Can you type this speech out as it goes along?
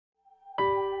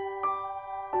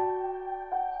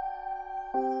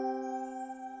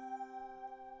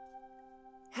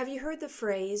Have you heard the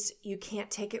phrase, "you can't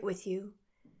take it with you"?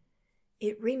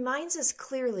 It reminds us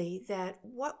clearly that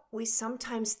what we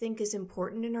sometimes think is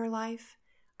important in our life,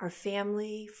 our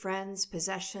family, friends,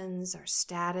 possessions, our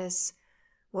status,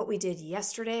 what we did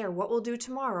yesterday or what we'll do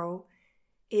tomorrow,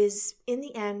 is in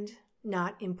the end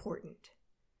not important.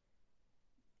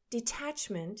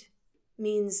 Detachment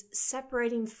means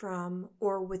separating from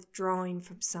or withdrawing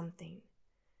from something.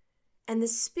 And the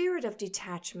spirit of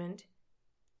detachment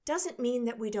doesn't mean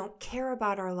that we don't care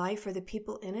about our life or the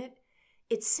people in it.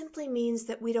 It simply means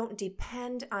that we don't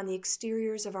depend on the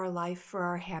exteriors of our life for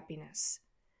our happiness.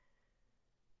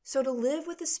 So to live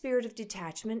with the spirit of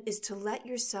detachment is to let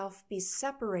yourself be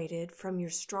separated from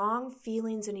your strong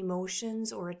feelings and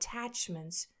emotions or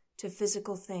attachments to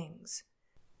physical things,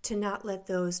 to not let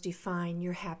those define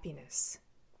your happiness.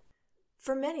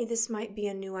 For many, this might be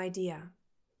a new idea.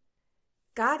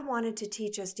 God wanted to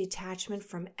teach us detachment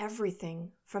from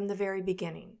everything from the very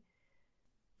beginning.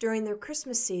 During the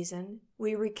Christmas season,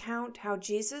 we recount how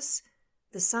Jesus,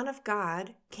 the Son of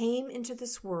God, came into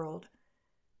this world,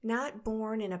 not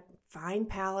born in a fine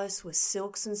palace with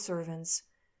silks and servants,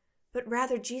 but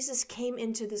rather Jesus came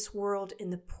into this world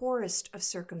in the poorest of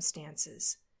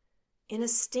circumstances, in a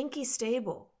stinky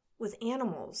stable with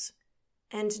animals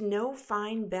and no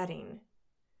fine bedding.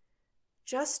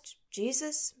 Just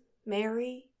Jesus,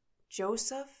 Mary,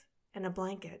 Joseph, and a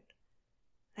blanket.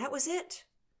 That was it.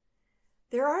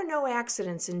 There are no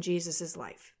accidents in Jesus'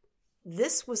 life.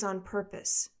 This was on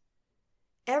purpose.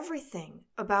 Everything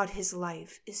about his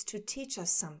life is to teach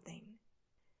us something.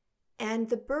 And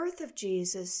the birth of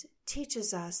Jesus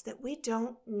teaches us that we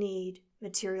don't need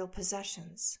material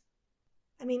possessions.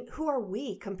 I mean, who are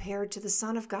we compared to the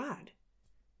Son of God?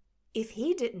 If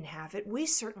he didn't have it, we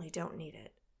certainly don't need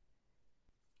it.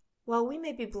 While we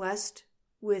may be blessed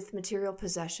with material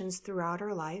possessions throughout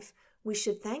our life, we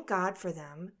should thank God for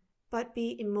them, but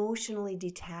be emotionally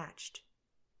detached.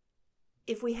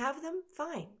 If we have them,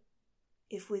 fine.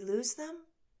 If we lose them,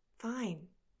 fine.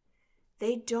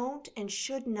 They don't and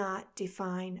should not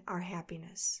define our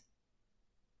happiness.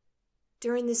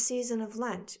 During the season of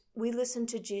Lent, we listen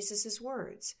to Jesus'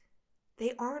 words.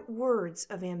 They aren't words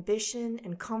of ambition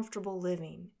and comfortable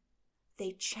living.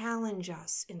 They challenge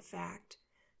us, in fact,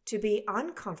 to be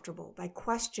uncomfortable by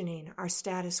questioning our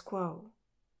status quo.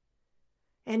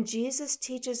 And Jesus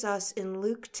teaches us in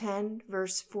Luke 10,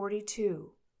 verse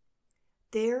 42,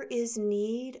 there is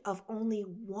need of only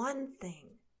one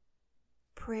thing,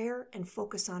 prayer and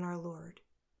focus on our Lord.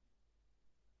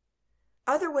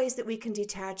 Other ways that we can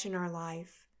detach in our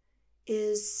life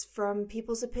is from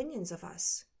people's opinions of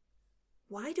us.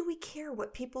 Why do we care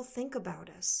what people think about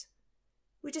us?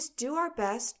 We just do our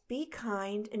best, be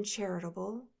kind and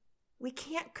charitable. We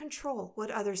can't control what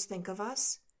others think of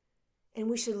us, and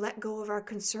we should let go of our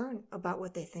concern about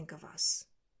what they think of us.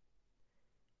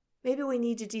 Maybe we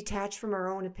need to detach from our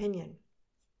own opinion.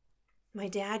 My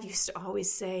dad used to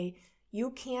always say, you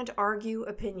can't argue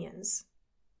opinions.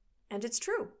 And it's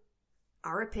true.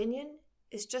 Our opinion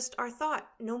is just our thought,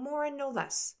 no more and no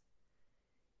less.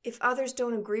 If others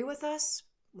don't agree with us,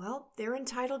 well, they're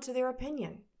entitled to their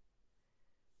opinion.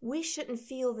 We shouldn't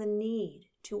feel the need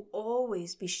to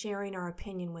always be sharing our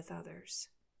opinion with others.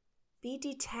 Be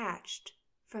detached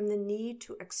from the need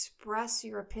to express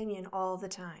your opinion all the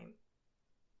time.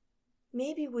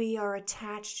 Maybe we are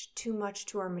attached too much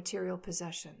to our material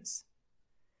possessions.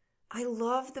 I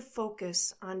love the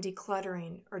focus on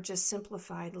decluttering or just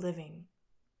simplified living.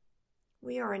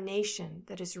 We are a nation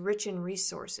that is rich in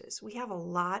resources. We have a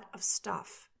lot of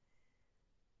stuff.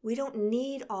 We don't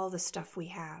need all the stuff we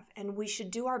have, and we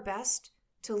should do our best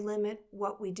to limit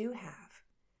what we do have,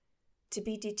 to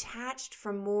be detached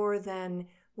from more than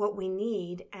what we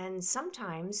need, and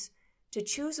sometimes to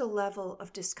choose a level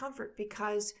of discomfort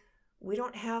because we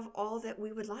don't have all that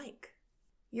we would like.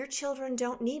 Your children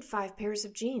don't need 5 pairs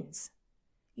of jeans.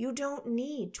 You don't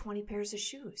need 20 pairs of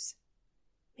shoes.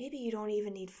 Maybe you don't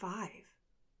even need 5.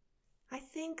 I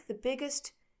think the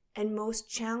biggest and most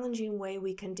challenging way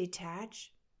we can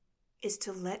detach is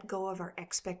to let go of our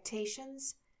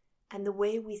expectations and the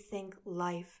way we think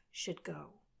life should go.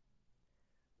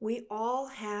 We all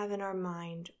have in our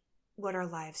mind what our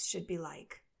lives should be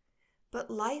like, but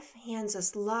life hands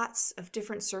us lots of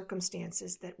different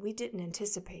circumstances that we didn't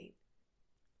anticipate.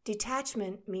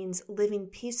 Detachment means living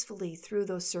peacefully through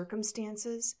those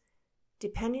circumstances,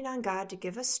 depending on God to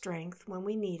give us strength when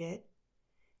we need it,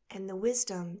 and the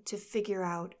wisdom to figure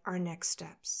out our next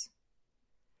steps.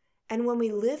 And when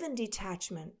we live in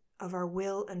detachment of our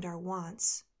will and our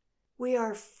wants, we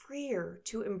are freer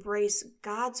to embrace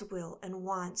God's will and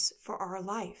wants for our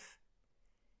life.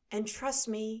 And trust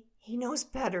me, He knows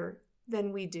better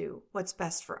than we do what's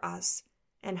best for us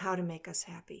and how to make us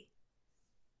happy.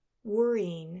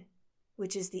 Worrying,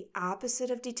 which is the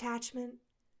opposite of detachment,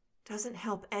 doesn't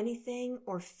help anything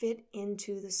or fit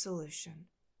into the solution.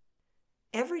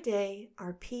 Every day,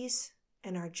 our peace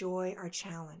and our joy are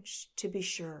challenged, to be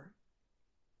sure.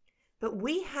 But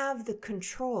we have the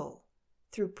control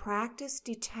through practiced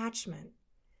detachment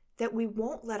that we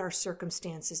won't let our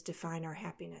circumstances define our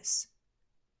happiness.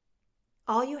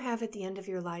 All you have at the end of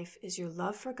your life is your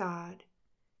love for God,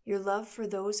 your love for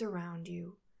those around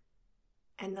you,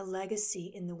 and the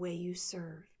legacy in the way you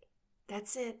served.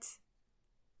 That's it.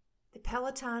 The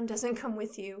Peloton doesn't come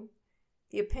with you.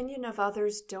 The opinion of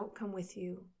others don't come with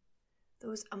you.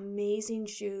 Those amazing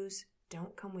shoes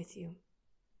don't come with you.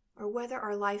 Or whether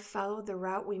our life followed the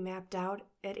route we mapped out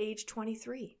at age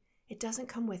 23. It doesn't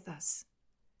come with us.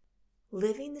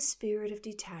 Living the spirit of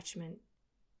detachment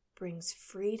brings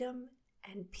freedom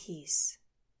and peace.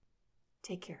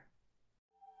 Take care.